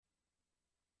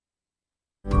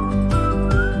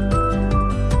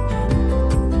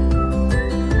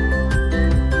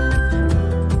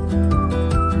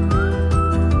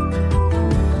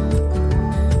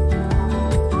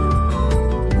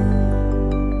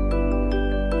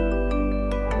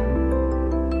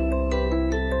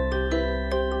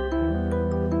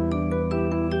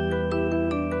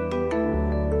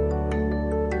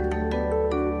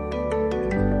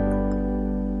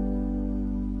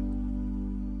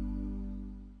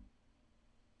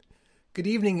Good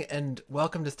evening and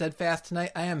welcome to Steadfast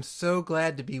tonight. I am so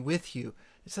glad to be with you.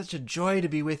 It's such a joy to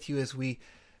be with you as we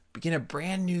begin a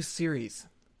brand new series,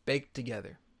 Baked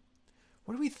Together.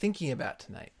 What are we thinking about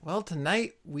tonight? Well,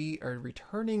 tonight we are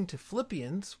returning to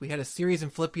Philippians. We had a series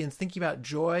in Philippians thinking about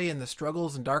joy and the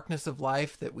struggles and darkness of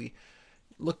life that we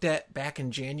looked at back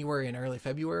in January and early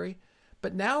February.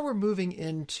 But now we're moving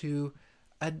into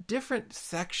a different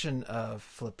section of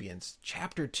Philippians,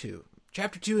 chapter 2.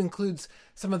 Chapter 2 includes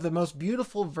some of the most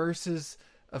beautiful verses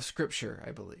of Scripture,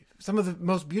 I believe. Some of the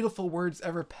most beautiful words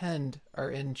ever penned are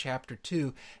in chapter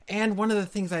 2. And one of the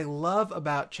things I love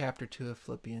about chapter 2 of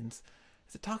Philippians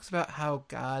is it talks about how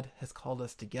God has called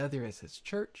us together as His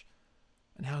church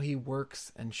and how He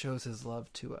works and shows His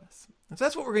love to us. And so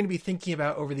that's what we're going to be thinking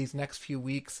about over these next few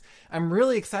weeks. I'm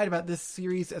really excited about this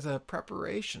series as a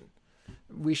preparation.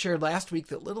 We shared last week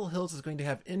that Little Hills is going to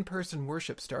have in-person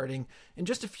worship starting in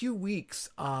just a few weeks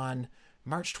on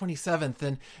March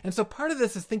 27th. And so part of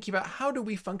this is thinking about how do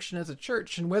we function as a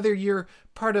church, and whether you're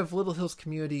part of Little Hills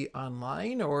community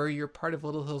online or you're part of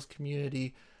Little Hills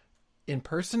community in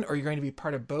person, or you're going to be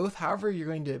part of both, however you're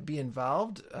going to be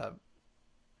involved,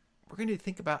 we're going to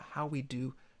think about how we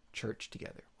do church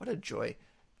together. What a joy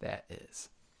that is.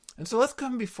 And so let's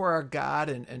come before our God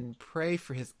and pray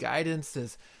for His guidance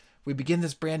as we begin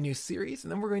this brand new series,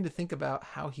 and then we're going to think about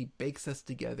how He bakes us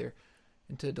together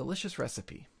into a delicious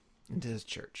recipe into His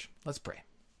church. Let's pray.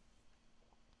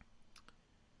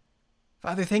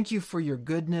 Father, thank you for your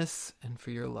goodness and for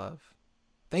your love.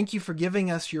 Thank you for giving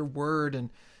us your word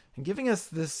and giving us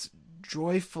this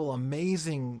joyful,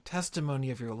 amazing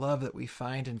testimony of your love that we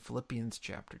find in Philippians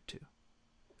chapter 2.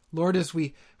 Lord, as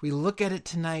we look at it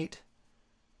tonight,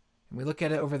 and we look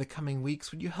at it over the coming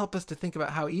weeks, would you help us to think about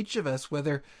how each of us,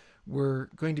 whether we're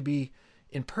going to be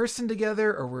in person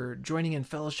together or we're joining in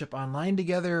fellowship online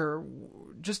together, or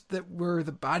just that we're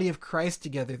the body of Christ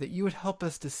together, that you would help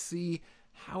us to see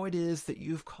how it is that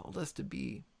you've called us to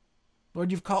be.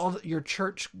 Lord, you've called your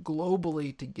church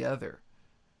globally together,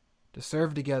 to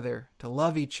serve together, to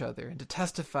love each other, and to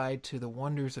testify to the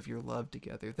wonders of your love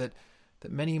together, that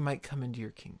many might come into your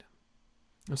kingdom.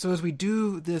 And so as we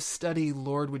do this study,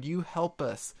 Lord, would you help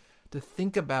us to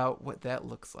think about what that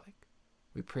looks like?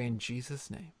 We pray in Jesus'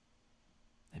 name.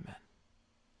 Amen.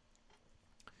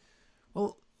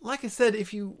 Well, like I said,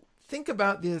 if you think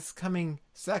about this coming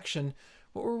section,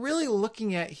 what we're really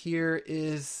looking at here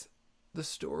is the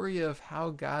story of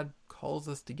how God calls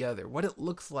us together, what it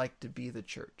looks like to be the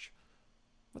church,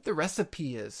 what the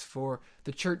recipe is for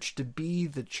the church to be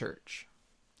the church.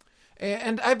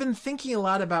 And I've been thinking a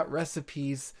lot about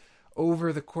recipes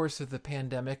over the course of the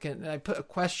pandemic, and I put a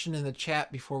question in the chat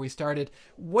before we started.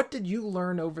 What did you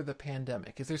learn over the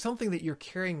pandemic? Is there something that you're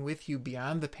carrying with you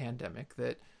beyond the pandemic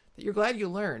that you're glad you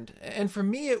learned? And for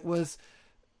me, it was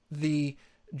the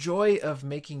joy of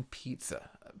making pizza.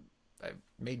 I've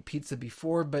made pizza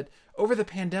before, but over the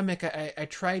pandemic, I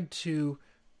tried to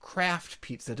craft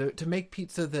pizza, to make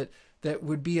pizza that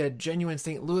would be a genuine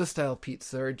St. Louis style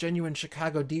pizza or a genuine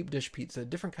Chicago deep dish pizza,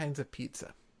 different kinds of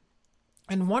pizza.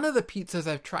 And one of the pizzas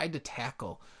I've tried to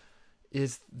tackle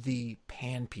is the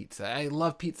pan pizza. I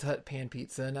love Pizza Hut pan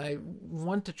pizza, and I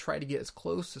want to try to get as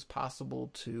close as possible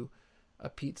to a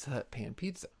Pizza Hut pan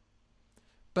pizza.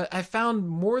 But I found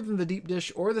more than the deep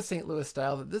dish or the St. Louis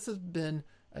style that this has been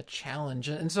a challenge.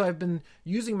 And so I've been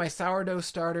using my sourdough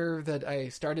starter that I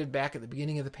started back at the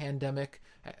beginning of the pandemic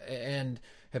and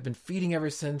have been feeding ever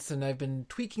since. And I've been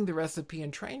tweaking the recipe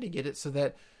and trying to get it so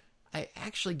that I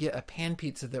actually get a pan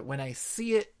pizza that when I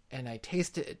see it and I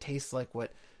taste it, it tastes like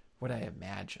what I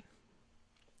imagine.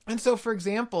 And so, for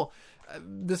example,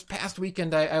 this past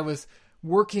weekend, I was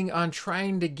working on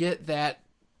trying to get that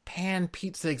pan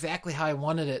pizza exactly how I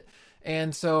wanted it.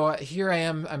 And so here I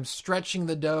am, I'm stretching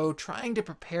the dough, trying to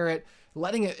prepare it,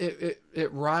 letting it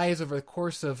rise over the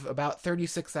course of about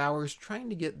 36 hours, trying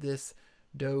to get this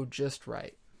dough just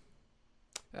right.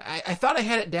 I thought I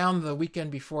had it down the weekend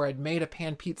before. I'd made a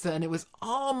pan pizza and it was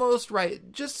almost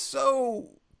right, just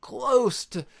so close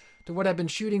to what I've been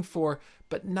shooting for,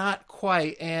 but not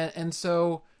quite. And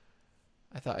so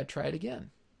I thought I'd try it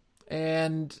again.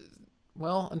 And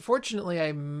well, unfortunately,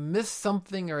 I missed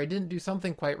something or I didn't do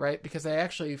something quite right because I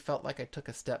actually felt like I took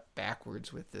a step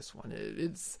backwards with this one.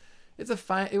 It was a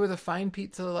fine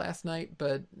pizza last night,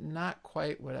 but not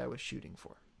quite what I was shooting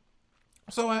for.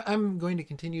 So I'm going to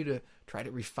continue to try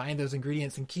to refine those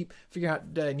ingredients and keep figuring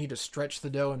out, do I need to stretch the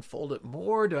dough and fold it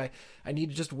more? Do I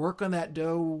need to just work on that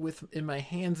dough in my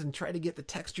hands and try to get the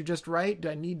texture just right? Do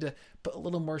I need to put a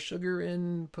little more sugar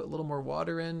in, put a little more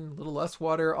water in, a little less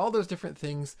water? All those different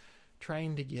things,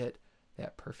 trying to get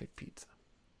that perfect pizza.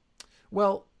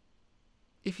 Well,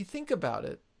 if you think about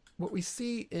it, what we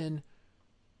see in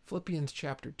Philippians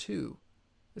chapter 2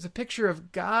 is a picture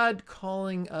of God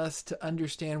calling us to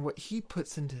understand what he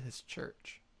puts into his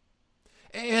church.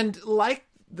 And like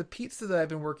the pizza that I've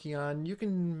been working on, you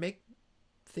can make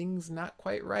things not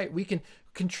quite right. We can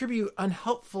contribute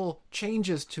unhelpful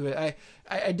changes to it.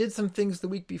 I did some things the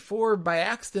week before by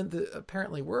accident that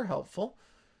apparently were helpful.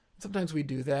 Sometimes we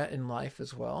do that in life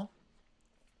as well.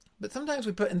 But sometimes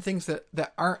we put in things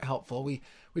that aren't helpful. We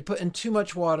put in too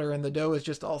much water and the dough is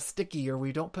just all sticky, or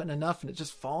we don't put in enough and it's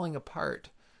just falling apart.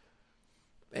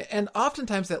 And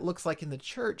oftentimes that looks like in the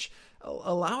church,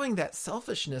 allowing that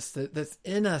selfishness that's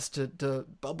in us to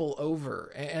bubble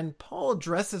over. And Paul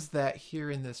addresses that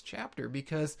here in this chapter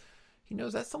because he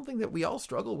knows that's something that we all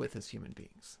struggle with as human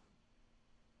beings.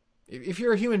 If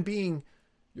you're a human being,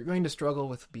 you're going to struggle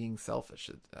with being selfish.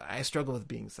 I struggle with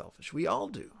being selfish. We all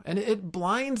do. And it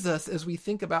blinds us as we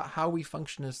think about how we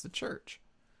function as the church.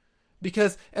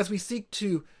 Because as we seek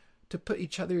to put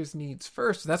each other's needs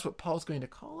first, and that's what Paul's going to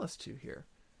call us to here,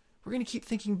 we're going to keep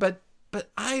thinking, but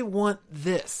I want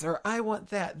this, or I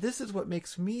want that. This is what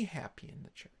makes me happy in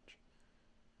the church.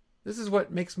 This is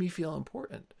what makes me feel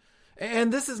important.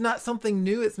 And this is not something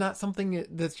new. It's not something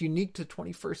that's unique to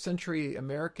 21st century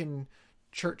American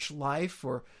church life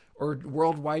or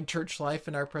worldwide church life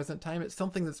in our present time. It's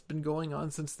something that's been going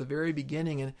on since the very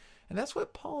beginning. And that's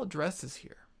what Paul addresses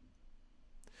here.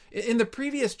 In the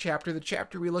previous chapter, the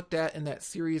chapter we looked at in that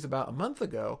series about a month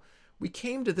ago, we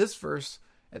came to this verse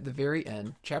at the very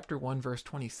end, chapter 1, verse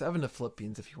 27 of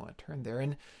Philippians, if you want to turn there.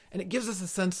 And it gives us a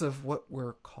sense of what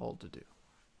we're called to do.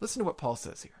 Listen to what Paul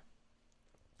says here.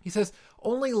 He says,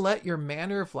 "Only let your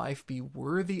manner of life be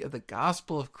worthy of the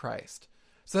gospel of Christ,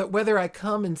 so that whether I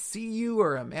come and see you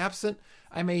or am absent,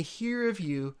 I may hear of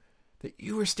you that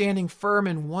you are standing firm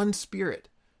in one spirit,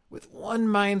 with one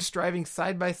mind striving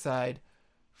side by side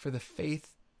for the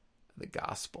faith of the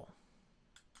gospel."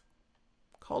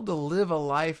 Called to live a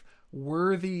life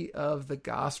worthy of the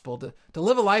gospel, to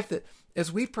live a life that, as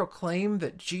we proclaim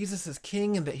that Jesus is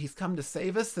King and that he's come to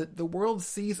save us, that the world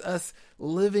sees us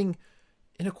living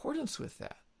in accordance with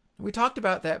that. We talked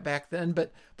about that back then,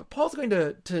 but Paul's going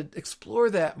to explore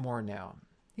that more now.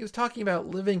 He was talking about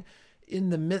living in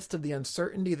the midst of the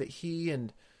uncertainty that he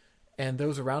and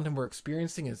those around him were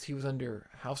experiencing as he was under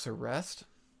house arrest.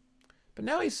 But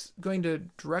now he's going to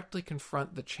directly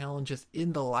confront the challenges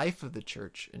in the life of the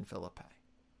church in Philippi.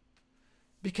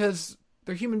 Because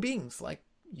they're human beings like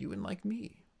you and like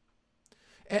me.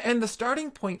 And the starting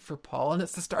point for Paul, and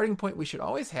it's the starting point we should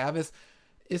always have, is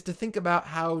to think about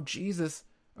how Jesus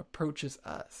approaches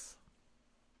us.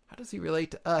 How does he relate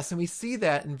to us? And we see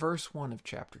that in verse 1 of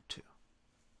chapter 2.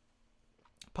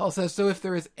 Paul says, "So if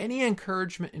there is any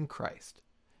encouragement in Christ,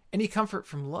 any comfort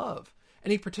from love,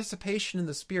 any participation in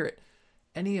the Spirit,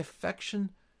 any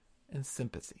affection and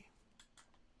sympathy."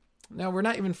 Now, we're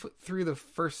not even through the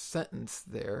first sentence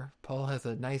there. Paul has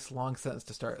a nice long sentence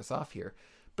to start us off here.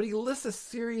 But he lists a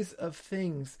series of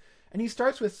things. And he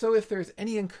starts with, "So if there's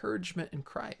any encouragement in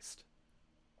Christ."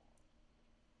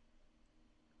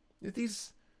 If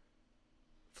these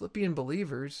Philippian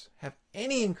believers have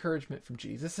any encouragement from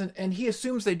Jesus, and he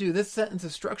assumes they do. This sentence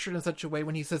is structured in such a way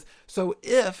when he says, "So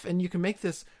if," and you can make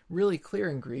this really clear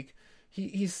in Greek,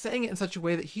 he's saying it in such a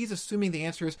way that he's assuming the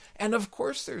answer is, and of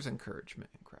course there's encouragement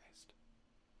in Christ.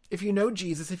 If you know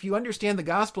Jesus, if you understand the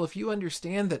gospel, if you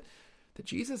understand that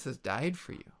Jesus has died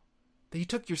for you, that he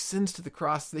took your sins to the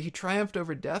cross, that he triumphed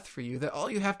over death for you, that all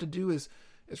you have to do is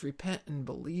repent and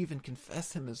believe and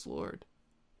confess him as Lord.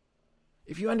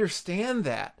 If you understand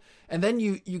that, and then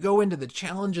you go into the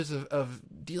challenges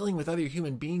of dealing with other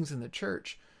human beings in the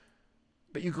church,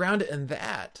 but you ground it in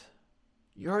that,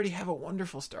 you already have a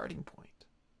wonderful starting point.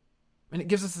 And it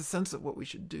gives us a sense of what we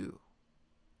should do.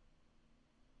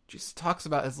 Jesus talks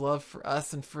about his love for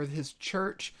us and for his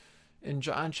church in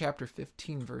John chapter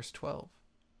 15, verse 12.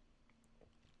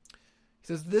 He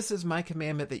says, "This is my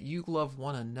commandment, that you love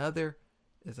one another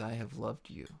as I have loved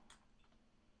you."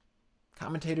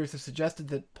 Commentators have suggested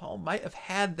that Paul might have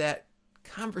had that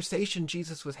conversation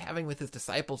Jesus was having with his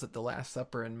disciples at the Last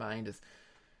Supper in mind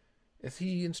as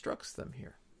he instructs them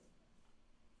here.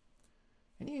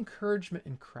 Any encouragement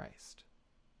in Christ?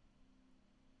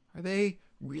 Are they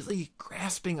really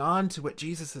grasping on to what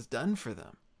Jesus has done for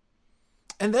them?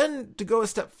 And then to go a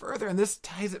step further, and this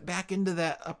ties it back into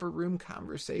that upper room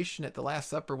conversation at the Last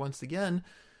Supper once again,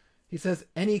 he says,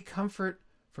 any comfort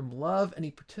from love, any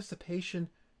participation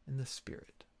in the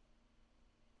Spirit.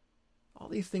 All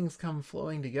these things come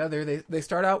flowing together. They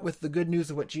start out with the good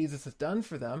news of what Jesus has done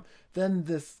for them. Then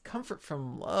this comfort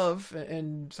from love,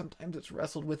 and sometimes it's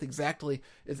wrestled with exactly,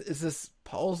 is this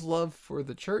Paul's love for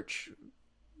the church?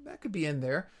 That could be in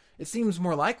there. It seems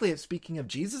more likely it's speaking of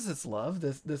Jesus' love,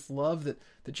 this love that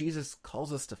Jesus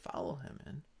calls us to follow him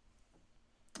in.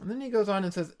 And then he goes on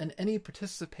and says, and any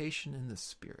participation in the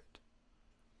Spirit.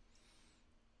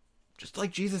 Just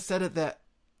like Jesus said at that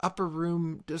upper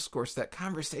room discourse, that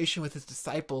conversation with his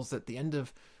disciples at the end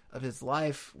of his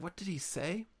life, what did he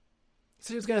say? He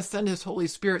said he was going to send his Holy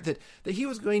Spirit, that he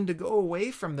was going to go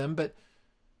away from them, but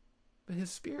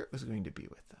his Spirit was going to be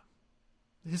with them.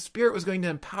 His Spirit was going to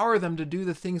empower them to do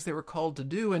the things they were called to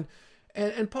do.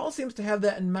 And Paul seems to have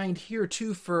that in mind here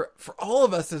too for all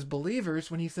of us as believers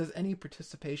when he says any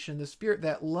participation in the Spirit.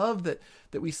 That love that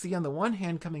we see on the one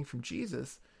hand coming from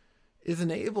Jesus is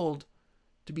enabled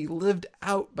to be lived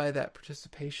out by that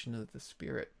participation of the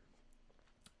Spirit.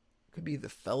 It could be the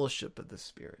fellowship of the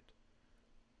Spirit.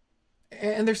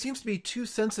 And there seems to be two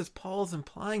senses Paul's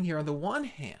implying here. On the one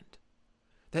hand,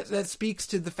 that speaks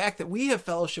to the fact that we have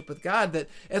fellowship with God, that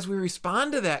as we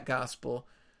respond to that gospel,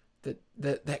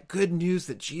 that good news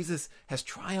that Jesus has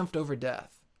triumphed over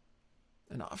death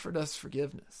and offered us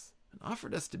forgiveness and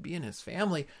offered us to be in his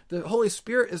family. The Holy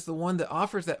Spirit is the one that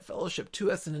offers that fellowship to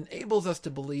us and enables us to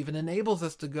believe and enables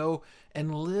us to go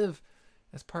and live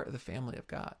as part of the family of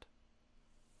God.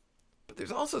 But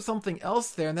there's also something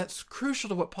else there, and that's crucial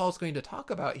to what Paul's going to talk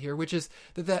about here, which is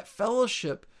that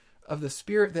fellowship of the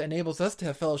Spirit that enables us to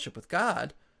have fellowship with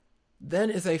God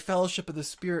then is a fellowship of the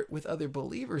Spirit with other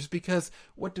believers. Because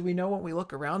what do we know when we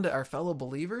look around at our fellow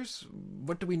believers?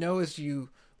 What do we know as you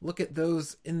look at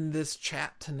those in this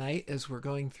chat tonight as we're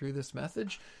going through this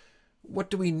message?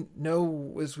 What do we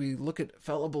know as we look at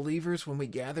fellow believers when we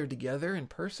gather together in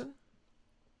person?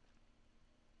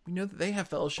 We know that they have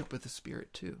fellowship with the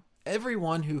Spirit too.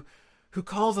 Everyone who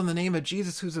calls on the name of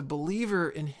Jesus, who's a believer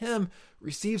in him,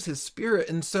 receives his Spirit,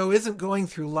 and so isn't going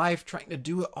through life trying to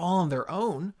do it all on their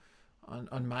own,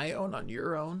 on my own, on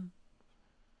your own,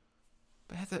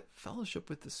 but has that fellowship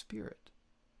with the Spirit.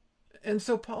 And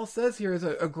so Paul says here is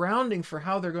a grounding for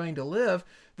how they're going to live,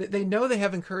 that they know they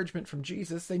have encouragement from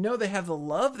Jesus, they know they have the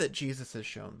love that Jesus has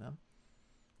shown them,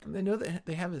 and they know that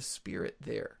they have his Spirit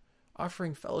there,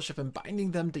 offering fellowship and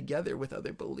binding them together with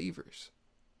other believers.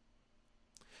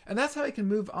 And that's how he can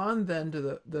move on then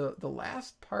to the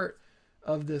last part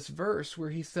of this verse,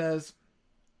 where he says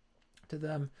to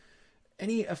them,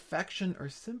 any affection or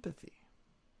sympathy.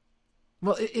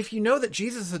 Well, if you know that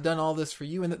Jesus has done all this for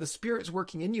you and that the Spirit's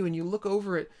working in you, and you look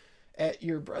over at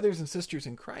your brothers and sisters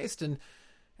in Christ, and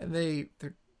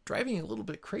they're driving you a little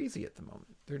bit crazy at the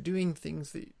moment. They're doing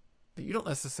things that you don't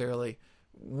necessarily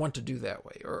want to do that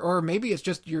way. Or maybe it's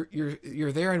just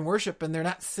you're there in worship and they're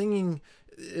not singing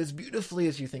as beautifully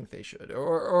as you think they should,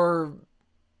 or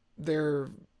they're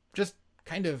just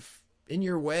kind of in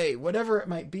your way, whatever it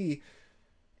might be.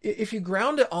 If you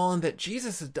ground it all in that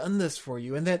Jesus has done this for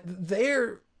you and that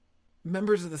they're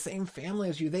members of the same family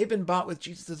as you, they've been bought with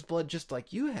Jesus' blood just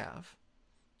like you have,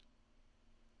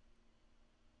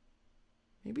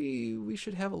 maybe we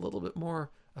should have a little bit more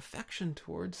affection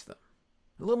towards them,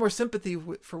 a little more sympathy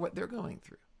for what they're going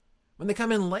through. When they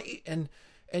come in late and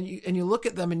you look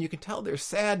at them and you can tell they're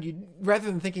sad, rather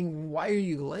than thinking, why are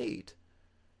you late?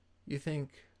 You think,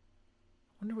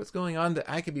 I wonder what's going on that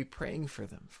I could be praying for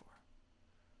them for.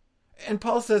 And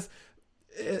Paul says,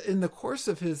 in the course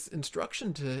of his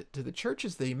instruction to the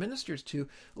churches that he ministers to,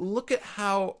 look at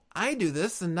how I do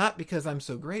this, and not because I'm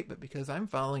so great, but because I'm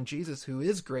following Jesus, who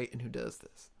is great and who does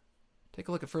this. Take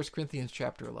a look at 1 Corinthians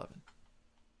chapter 11.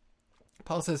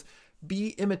 Paul says, be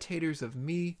imitators of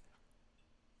me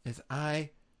as I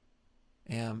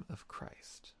am of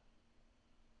Christ.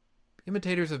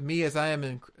 Imitators of me as I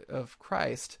am of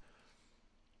Christ.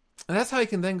 And that's how he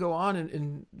can then go on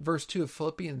in verse 2 of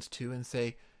Philippians 2 and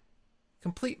say,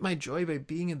 complete my joy by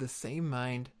being in the same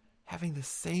mind, having the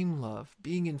same love,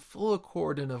 being in full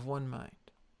accord and of one mind.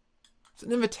 It's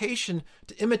an invitation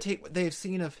to imitate what they have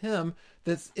seen of him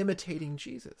that's imitating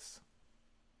Jesus.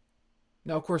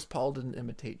 Now, of course, Paul didn't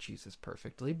imitate Jesus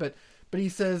perfectly, but he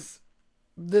says,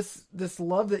 this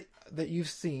love that you've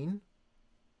seen,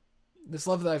 this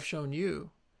love that I've shown you,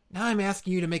 now I'm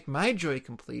asking you to make my joy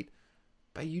complete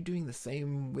by you doing the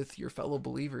same with your fellow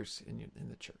believers in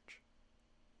the church.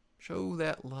 Show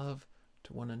that love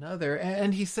to one another.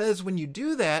 And he says when you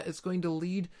do that, it's going to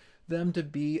lead them to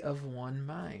be of one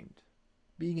mind,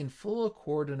 being in full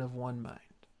accord and of one mind.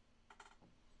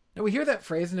 Now we hear that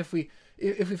phrase, and if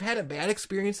we've had a bad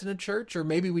experience in a church, or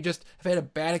maybe we just have had a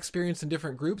bad experience in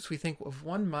different groups, we think of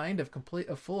one mind, of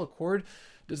full accord.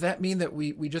 Does that mean that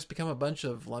we just become a bunch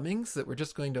of lemmings, that we're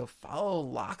just going to follow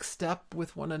lockstep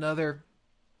with one another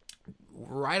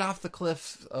right off the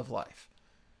cliffs of life?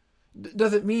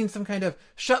 Does it mean some kind of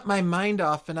shut my mind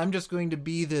off and I'm just going to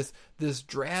be this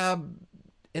drab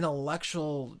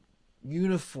intellectual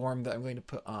uniform that I'm going to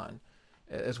put on,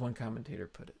 as one commentator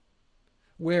put it?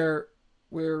 Where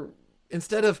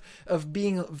instead of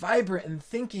being vibrant and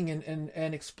thinking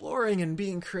and exploring and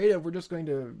being creative, we're just going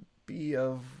to be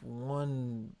of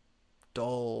one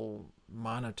dull,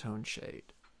 monotone shade.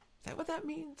 Is that what that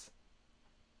means?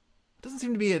 It doesn't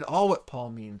seem to be at all what Paul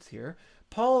means here.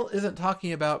 Paul isn't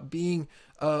talking about being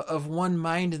of one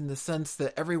mind in the sense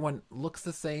that everyone looks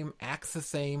the same, acts the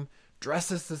same,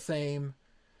 dresses the same,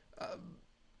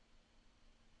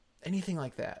 anything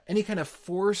like that. Any kind of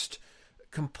forced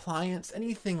compliance,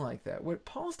 anything like that. What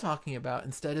Paul's talking about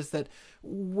instead is that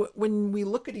when we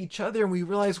look at each other and we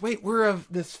realize, wait, we're of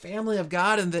this family of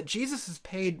God, and that Jesus has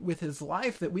paid with his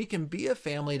life that we can be a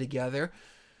family together,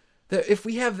 that if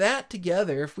we have that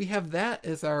together, if we have that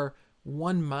as our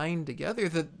one mind together,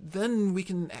 that then we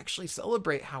can actually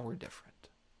celebrate how we're different.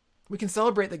 We can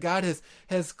celebrate that God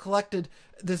has collected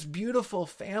this beautiful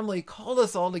family, called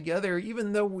us all together,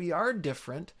 even though we are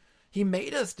different. He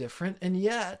made us different, and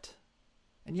yet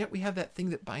we have that thing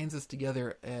that binds us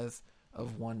together as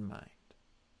of one mind.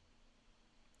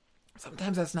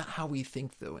 Sometimes that's not how we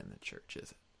think, though, in the church,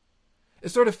 is it?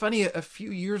 It's sort of funny, a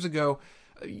few years ago,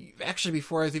 actually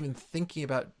before I was even thinking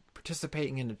about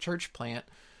participating in a church plant,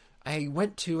 I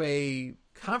went to a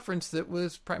conference that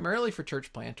was primarily for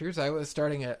church planters. I was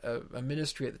starting a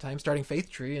ministry at the time, starting Faith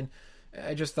Tree, and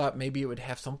I just thought maybe it would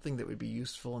have something that would be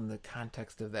useful in the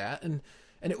context of that. And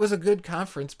it was a good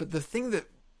conference, but the thing that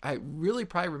I really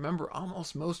probably remember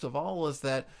almost most of all is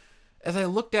that as I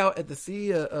looked out at the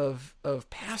sea of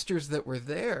pastors that were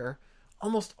there,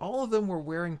 almost all of them were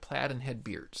wearing plaid and had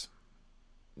beards.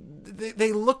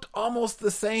 They looked almost the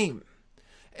same.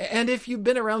 And if you've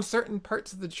been around certain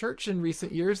parts of the church in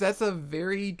recent years, that's a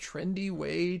very trendy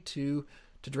way to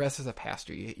dress as a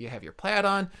pastor. You have your plaid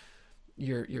on,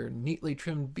 your neatly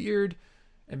trimmed beard,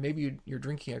 and maybe you're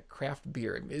drinking a craft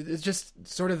beer. It's just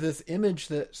sort of this image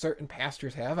that certain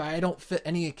pastors have. I don't fit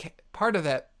any part of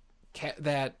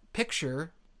that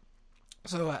picture,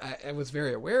 so I was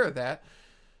very aware of that.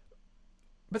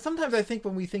 But sometimes I think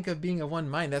when we think of being of one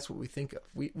mind, that's what we think of.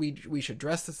 We should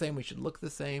dress the same. We should look the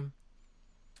same.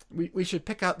 We should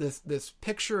pick out this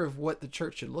picture of what the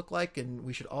church should look like, and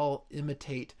we should all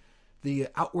imitate the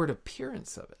outward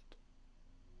appearance of it.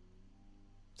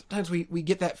 Sometimes we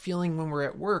get that feeling when we're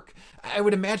at work. I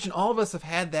would imagine all of us have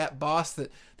had that boss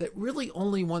that really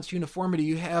only wants uniformity.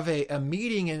 You have a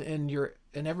meeting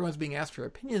and everyone's being asked for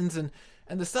opinions, and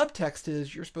the subtext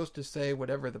is you're supposed to say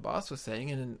whatever the boss was saying,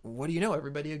 and what do you know?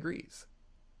 Everybody agrees.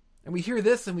 And we hear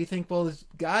this and we think, well, is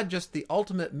God just the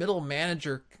ultimate middle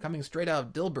manager coming straight out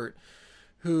of Dilbert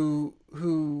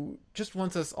who just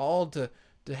wants us all to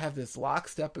have this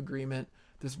lockstep agreement,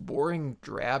 this boring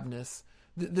drabness,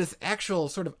 this actual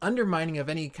sort of undermining of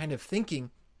any kind of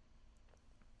thinking?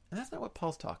 And that's not what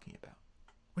Paul's talking about.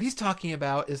 What he's talking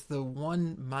about is the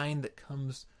one mind that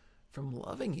comes from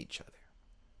loving each other.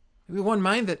 We have one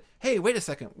mind that, hey, wait a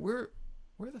second, we're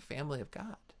the family of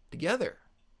God together.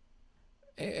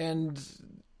 And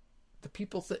the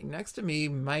people sitting next to me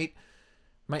might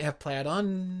have plaid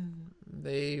on.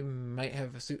 They might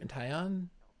have a suit and tie on.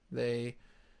 They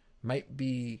might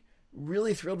be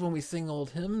really thrilled when we sing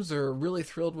old hymns or really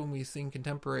thrilled when we sing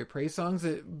contemporary praise songs.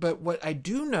 But what I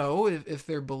do know, if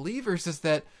they're believers, is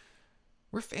that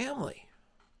we're family.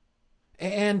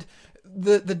 And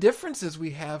the differences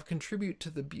we have contribute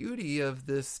to the beauty of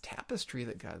this tapestry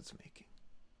that God's making.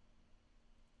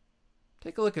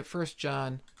 Take a look at 1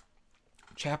 John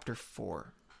chapter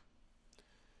 4.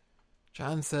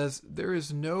 John says, "There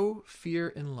is no fear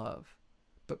in love,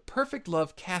 but perfect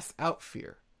love casts out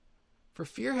fear. For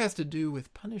fear has to do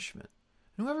with punishment.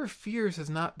 And whoever fears has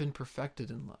not been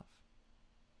perfected in love.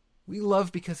 We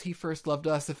love because he first loved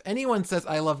us. If anyone says,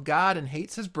 'I love God,' and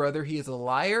hates his brother, he is a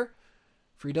liar.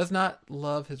 For he does not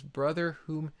love his brother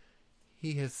whom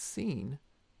he has seen.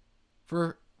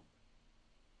 For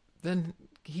then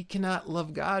he cannot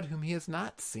love God whom he has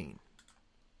not seen.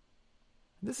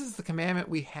 This is the commandment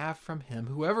we have from him.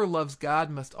 Whoever loves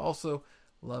God must also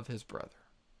love his brother."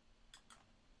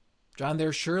 John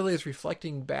there surely is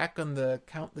reflecting back on the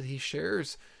account that he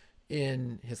shares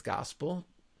in his gospel,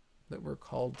 that we're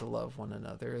called to love one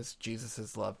another as Jesus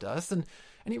has loved us. And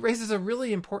he raises a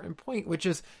really important point, which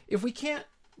is, if we can't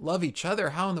love each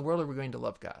other, how in the world are we going to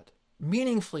love God?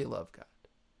 Meaningfully love God.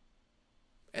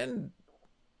 And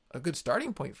a good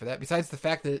starting point for that, besides the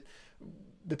fact that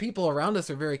the people around us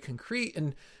are very concrete,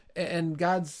 and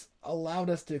God's allowed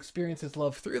us to experience his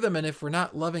love through them. And if we're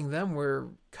not loving them, we're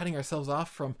cutting ourselves off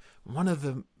from one of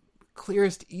the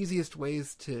clearest, easiest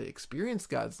ways to experience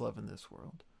God's love in this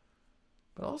world.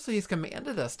 But also he's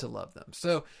commanded us to love them.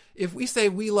 So if we say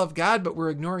we love God, but we're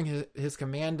ignoring his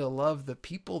command to love the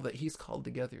people that he's called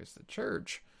together as the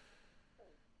church,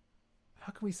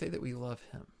 how can we say that we love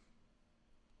him?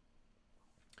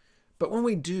 But when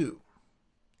we do,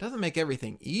 it doesn't make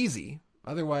everything easy.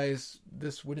 Otherwise,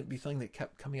 this wouldn't be something that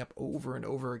kept coming up over and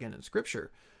over again in Scripture.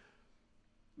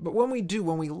 But when we do,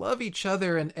 when we love each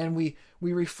other and we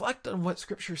reflect on what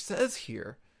Scripture says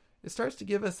here, it starts to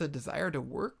give us a desire to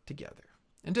work together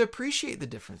and to appreciate the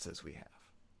differences we have.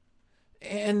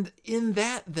 And in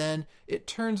that, then, it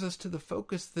turns us to the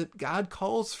focus that God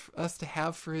calls us to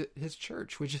have for his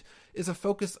church, which is a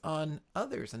focus on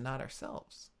others and not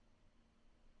ourselves.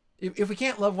 If we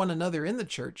can't love one another in the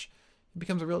church, it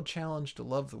becomes a real challenge to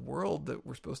love the world that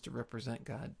we're supposed to represent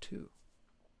God to.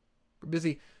 We're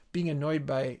busy being annoyed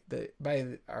by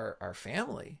our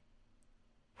family.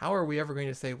 How are we ever going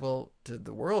to say, well, to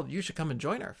the world, you should come and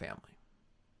join our family?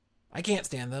 I can't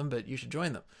stand them, but you should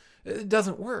join them. It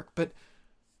doesn't work. But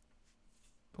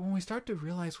when we start to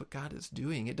realize what God is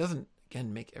doing, it doesn't,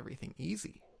 again, make everything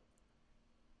easy.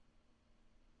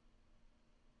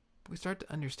 But we start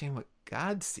to understand what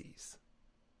God sees.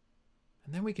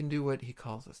 And then we can do what he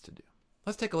calls us to do.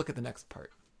 Let's take a look at the next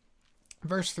part.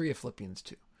 Verse 3 of Philippians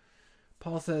 2.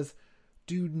 Paul says,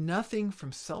 "Do nothing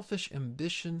from selfish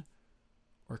ambition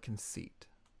or conceit."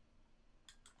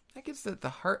 That gets at the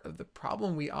heart of the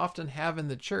problem we often have in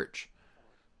the church.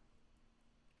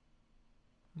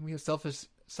 We have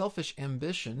selfish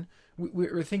ambition.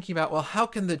 We're thinking about, well, how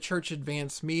can the church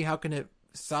advance me? How can it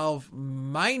solve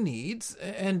my needs?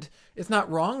 And it's not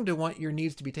wrong to want your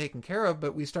needs to be taken care of,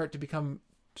 but we start to become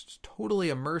totally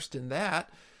immersed in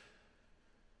that.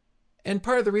 And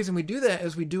part of the reason we do that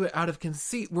is we do it out of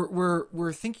conceit.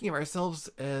 We're thinking of ourselves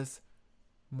as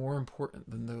more important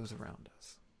than those around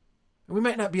us. And we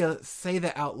might not be able to say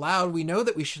that out loud. We know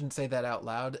that we shouldn't say that out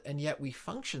loud, and yet we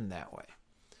function that way.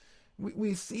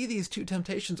 We see these two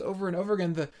temptations over and over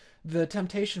again, the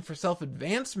temptation for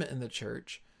self-advancement in the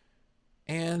church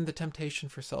and the temptation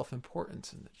for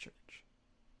self-importance in the church.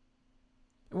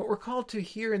 And what we're called to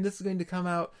here, and this is going to come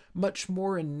out much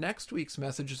more in next week's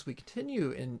message as we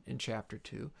continue in chapter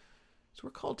 2, is we're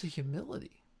called to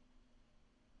humility.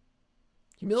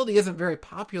 Humility isn't very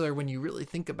popular when you really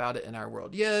think about it in our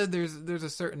world. Yeah, there's a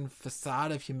certain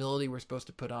facade of humility we're supposed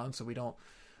to put on so we don't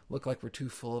look like we're too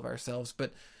full of ourselves.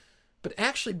 But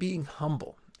actually being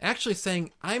humble, actually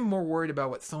saying, I'm more worried about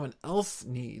what someone else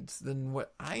needs than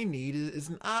what I need,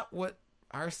 is not what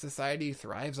our society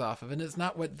thrives off of. And it's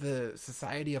not what the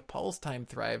society of Paul's time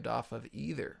thrived off of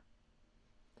either.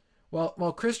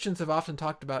 While Christians have often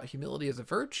talked about humility as a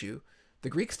virtue, the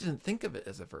Greeks didn't think of it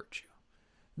as a virtue.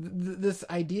 This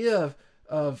idea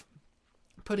of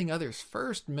putting others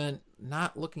first meant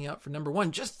not looking out for number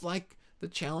one, just like the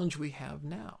challenge we have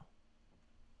now.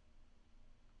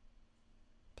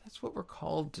 That's what we're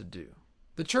called to do.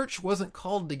 The church wasn't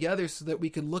called together so that we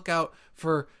could look out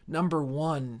for number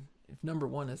one, if number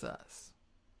one is us.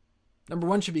 Number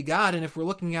one should be God, and if we're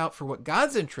looking out for what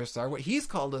God's interests are, what he's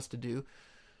called us to do,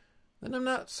 then I'm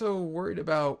not so worried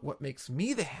about what makes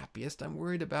me the happiest. I'm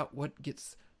worried about what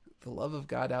gets the love of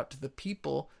God out to the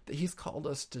people that he's called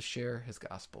us to share his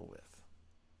gospel with.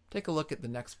 Take a look at the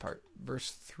next part,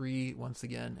 verse 3 once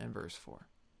again, and verse 4.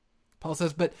 Paul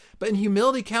says, but in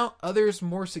humility count others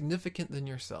more significant than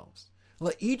yourselves.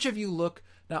 Let each of you look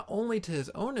not only to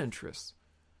his own interests,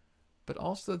 but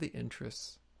also the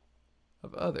interests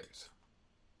of others.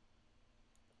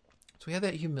 So we have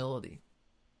that humility.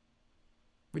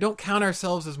 We don't count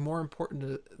ourselves as more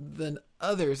important than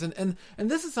others. And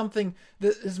this is something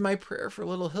that is my prayer for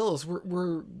Little Hills.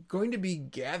 We're going to be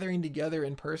gathering together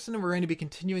in person, and we're going to be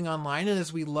continuing online. And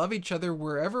as we love each other,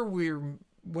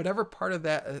 whatever part of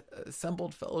that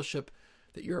assembled fellowship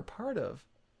that you're a part of,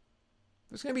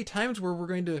 there's going to be times where we're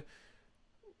going to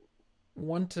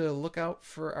want to look out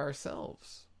for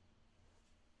ourselves.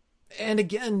 And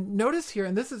again, notice here,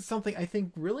 and this is something I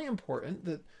think really important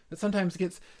that sometimes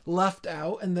gets left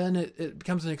out, and then it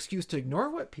becomes an excuse to ignore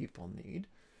what people need.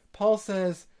 Paul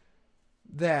says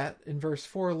that, in verse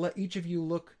 4, let each of you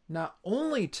look not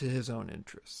only to his own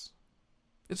interests.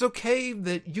 It's okay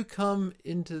that you come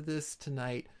into this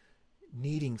tonight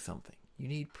needing something. You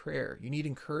need prayer. You need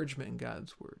encouragement in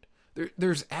God's word.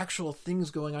 There's actual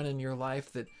things going on in your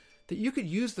life that you could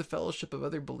use the fellowship of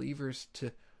other believers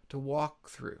to walk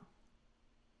through.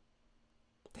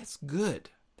 That's good.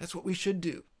 That's what we should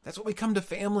do. That's what we come to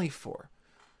family for.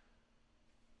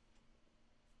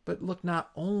 But look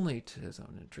not only to his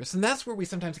own interests. And that's where we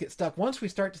sometimes get stuck. Once we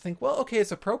start to think, well, okay,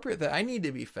 it's appropriate that I need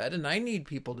to be fed and I need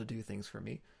people to do things for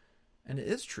me. And it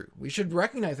is true. We should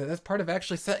recognize that. That's part of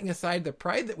actually setting aside the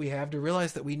pride that we have to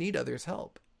realize that we need others'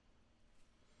 help.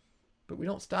 But we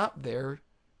don't stop there.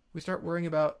 We start worrying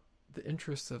about the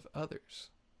interests of others.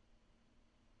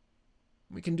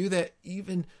 We can do that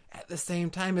even at the same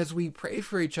time as we pray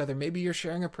for each other. Maybe you're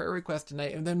sharing a prayer request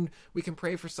tonight, and then we can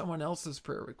pray for someone else's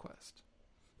prayer request.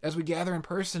 As we gather in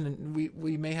person, and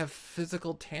we may have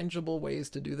physical, tangible ways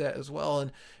to do that as well,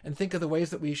 and think of the ways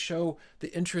that we show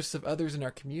the interests of others in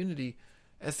our community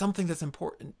as something that's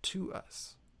important to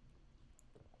us.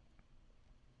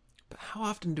 But how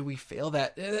often do we fail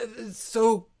that? It's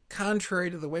so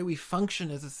contrary to the way we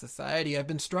function as a society. I've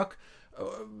been struck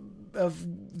of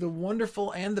the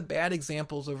wonderful and the bad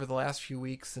examples over the last few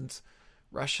weeks since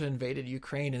Russia invaded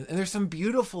Ukraine. And there's some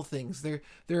beautiful things. There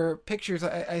are pictures.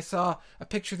 I saw a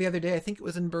picture the other day, I think it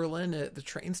was in Berlin at the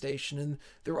train station, and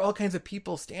there were all kinds of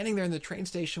people standing there in the train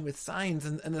station with signs,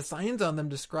 and the signs on them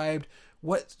described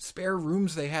what spare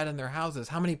rooms they had in their houses,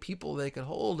 how many people they could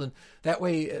hold. And that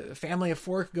way a family of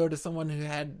four could go to someone who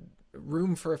had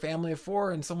room for a family of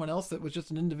four, and someone else that was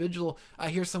just an individual. I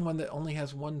hear someone that only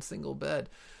has one single bed.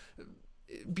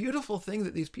 Beautiful thing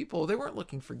that these people, they weren't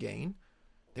looking for gain.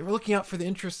 They were looking out for the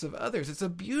interests of others. It's a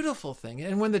beautiful thing.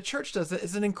 And when the church does it,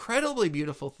 it's an incredibly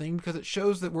beautiful thing because it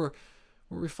shows that we're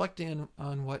reflecting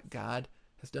on what God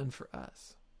has done for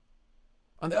us.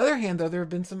 On the other hand, though, there have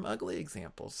been some ugly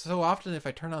examples. So often if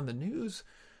I turn on the news,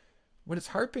 what it's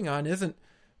harping on isn't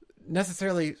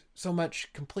necessarily so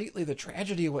much completely the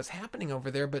tragedy of what's happening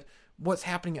over there, but what's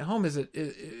happening at home.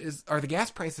 Are the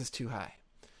gas prices too high?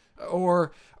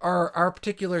 Or are our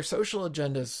particular social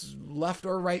agendas, left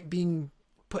or right, being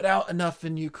put out enough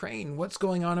in Ukraine? What's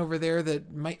going on over there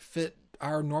that might fit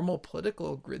our normal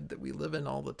political grid that we live in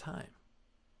all the time?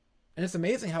 And it's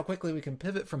amazing how quickly we can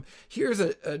pivot from here's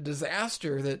a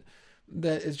disaster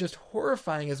that is just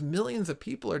horrifying as millions of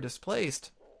people are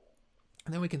displaced.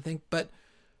 And then we can think, but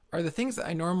are the things that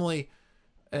I normally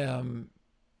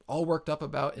all worked up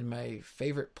about in my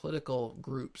favorite political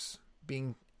groups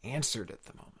being answered at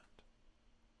the moment?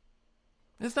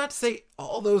 And it's not to say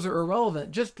all those are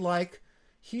irrelevant, just like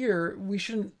here, we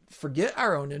shouldn't forget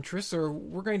our own interests or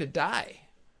we're going to die.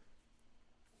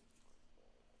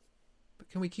 But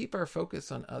can we keep our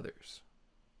focus on others?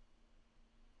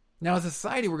 Now, as a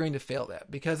society, we're going to fail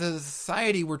that because as a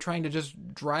society, we're trying to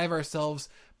just drive ourselves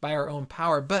by our own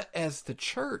power. But as the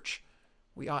church,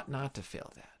 we ought not to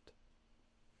fail that.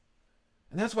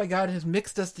 And that's why God has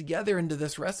mixed us together into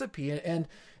this recipe. And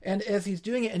as he's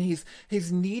doing it and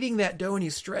he's kneading that dough and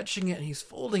he's stretching it and he's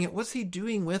folding it, what's he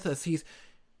doing with us? He's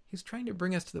trying to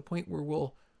bring us to the point where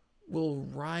we'll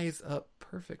rise up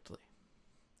perfectly.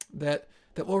 That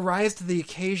we'll rise to the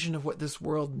occasion of what this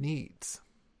world needs.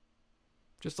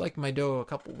 Just like my dough a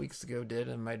couple weeks ago did,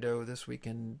 and my dough this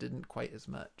weekend didn't quite as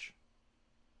much.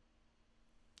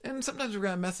 And sometimes we're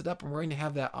going to mess it up and we're going to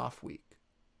have that off week.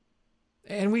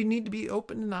 And we need to be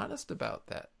open and honest about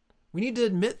that. We need to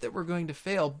admit that we're going to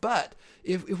fail. But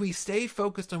if we stay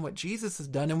focused on what Jesus has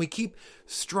done and we keep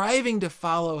striving to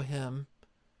follow him,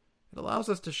 it allows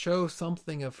us to show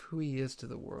something of who he is to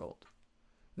the world.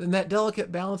 Then that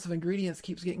delicate balance of ingredients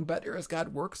keeps getting better as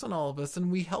God works on all of us,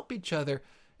 and we help each other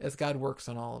as God works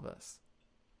on all of us.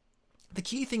 The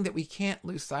key thing that we can't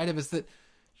lose sight of is that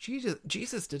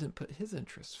Jesus didn't put his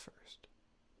interests first.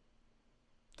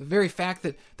 The very fact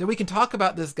that we can talk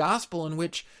about this gospel in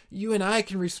which you and I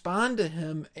can respond to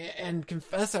him and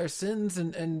confess our sins,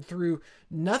 and through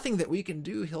nothing that we can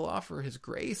do, he'll offer his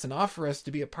grace and offer us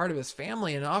to be a part of his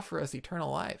family and offer us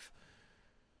eternal life.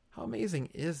 How amazing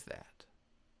is that?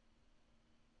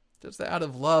 Does that out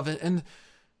of love, and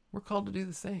we're called to do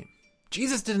the same.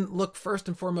 Jesus didn't look first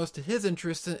and foremost to his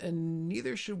interests, and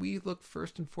neither should we look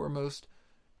first and foremost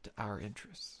to our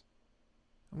interests.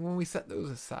 And when we set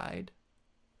those aside,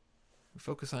 we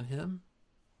focus on him,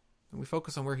 and we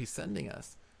focus on where he's sending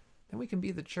us, then we can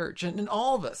be the church. And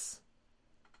all of us,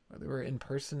 whether we're in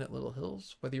person at Little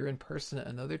Hills, whether you're in person at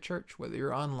another church, whether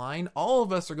you're online, all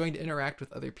of us are going to interact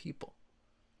with other people.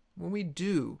 When we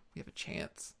do, we have a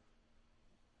chance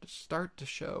to start to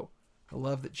show the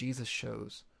love that Jesus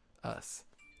shows us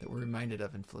that we're reminded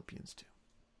of in Philippians 2.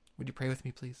 Would you pray with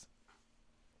me, please?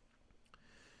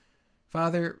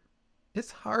 Father,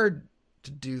 it's hard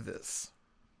to do this.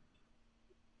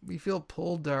 We feel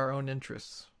pulled to our own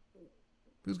interests.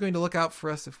 Who's going to look out for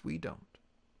us if we don't?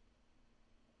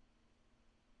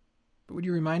 But would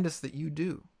you remind us that you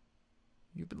do?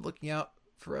 You've been looking out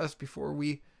for us before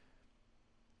we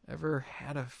ever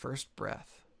had a first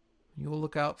breath. You will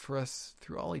look out for us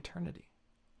through all eternity.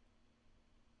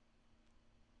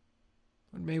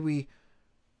 And may we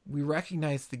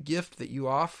recognize the gift that you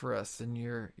offer us in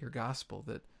your gospel,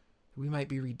 that we might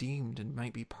be redeemed and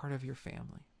might be part of your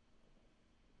family.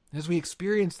 As we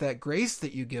experience that grace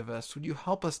that you give us, would you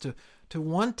help us to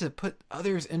want to put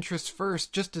others' interests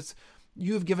first, just as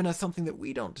you have given us something that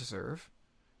we don't deserve,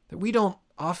 that we don't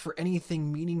offer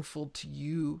anything meaningful to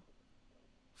you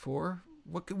for?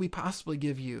 What could we possibly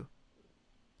give you?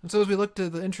 And so as we look to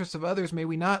the interests of others, may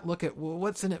we not look at, well,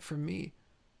 what's in it for me?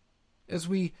 As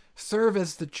we serve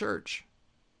as the church,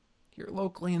 here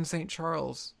locally in St.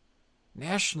 Charles,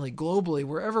 nationally, globally,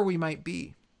 wherever we might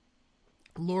be,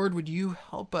 Lord, would you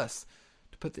help us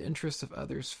to put the interests of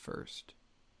others first?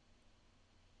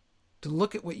 To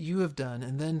look at what you have done,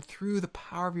 and then through the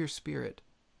power of your Spirit,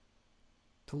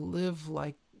 to live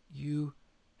like you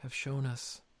have shown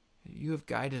us, you have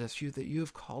guided us, that you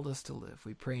have called us to live.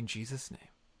 We pray in Jesus' name.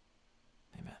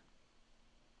 Amen.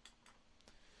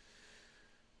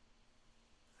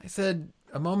 I said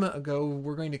a moment ago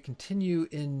we're going to continue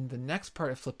in the next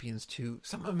part of Philippians 2.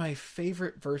 Some of my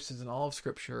favorite verses in all of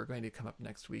Scripture are going to come up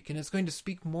next week, and it's going to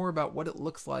speak more about what it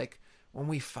looks like when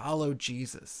we follow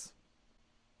Jesus.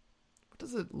 What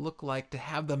does it look like to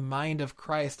have the mind of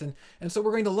Christ? And so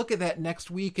we're going to look at that next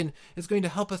week, and it's going to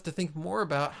help us to think more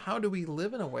about how do we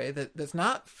live in a way that's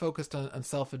not focused on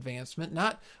self-advancement,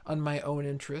 not on my own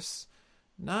interests,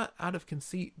 not out of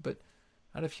conceit, but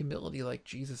out of humility like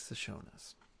Jesus has shown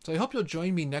us. So I hope you'll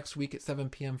join me next week at 7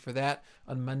 p.m. for that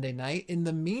on Monday night. In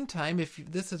the meantime, if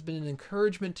this has been an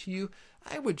encouragement to you,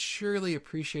 I would surely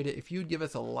appreciate it if you would give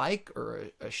us a like or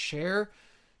a share.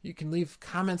 You can leave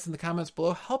comments in the comments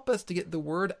below. Help us to get the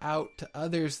word out to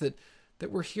others that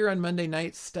we're here on Monday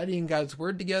nights studying God's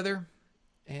word together,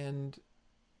 and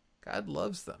God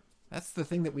loves them. That's the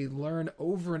thing that we learn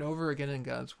over and over again in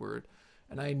God's word,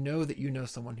 and I know that you know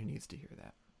someone who needs to hear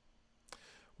that.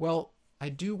 Well, I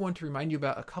do want to remind you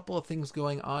about a couple of things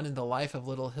going on in the life of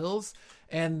Little Hills.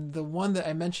 And the one that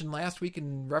I mentioned last week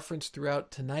and referenced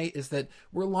throughout tonight is that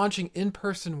we're launching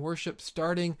in-person worship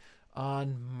starting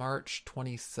on March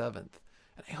 27th.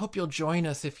 And I hope you'll join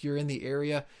us if you're in the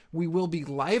area. We will be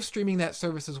live streaming that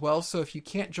service as well. So if you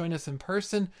can't join us in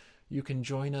person, you can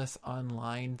join us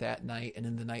online that night and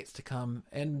in the nights to come.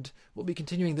 And we'll be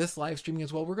continuing this live streaming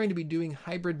as well. We're going to be doing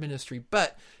hybrid ministry.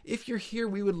 But if you're here,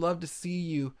 we would love to see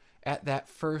you at that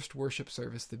first worship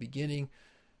service, the beginning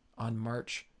on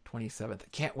March 27th. I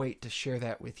can't wait to share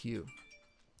that with you.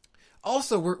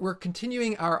 Also, we're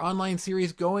continuing our online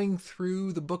series going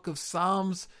through the book of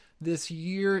Psalms this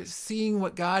year, seeing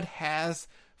what God has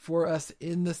for us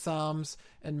in the Psalms.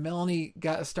 And Melanie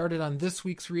got started on this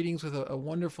week's readings with a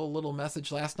wonderful little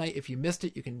message last night. If you missed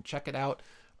it, you can check it out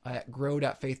at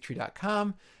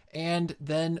grow.faithtree.com. And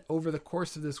then over the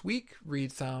course of this week,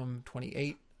 read Psalm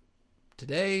 28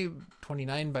 today,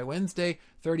 29 by Wednesday,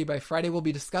 30 by Friday. We'll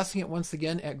be discussing it once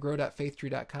again at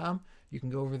grow.faithtree.com. You can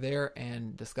go over there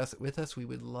and discuss it with us. We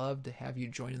would love to have you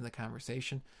join in the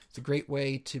conversation. It's a great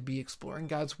way to be exploring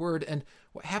God's Word. And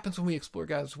what happens when we explore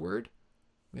God's Word?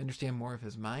 We understand more of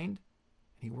His mind,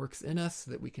 and He works in us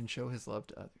so that we can show His love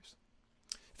to others.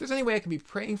 If there's any way I can be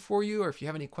praying for you, or if you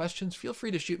have any questions, feel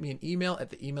free to shoot me an email at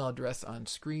the email address on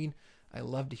screen. I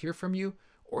love to hear from you.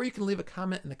 Or you can leave a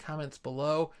comment in the comments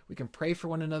below. We can pray for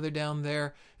one another down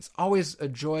there. It's always a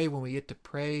joy when we get to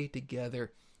pray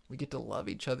together. We get to love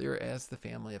each other as the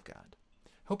family of God.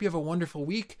 Hope you have a wonderful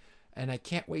week, and I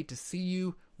can't wait to see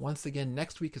you once again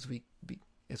next week as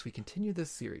we continue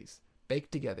this series,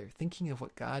 Baked Together, thinking of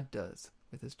what God does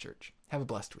with His church. Have a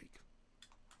blessed week.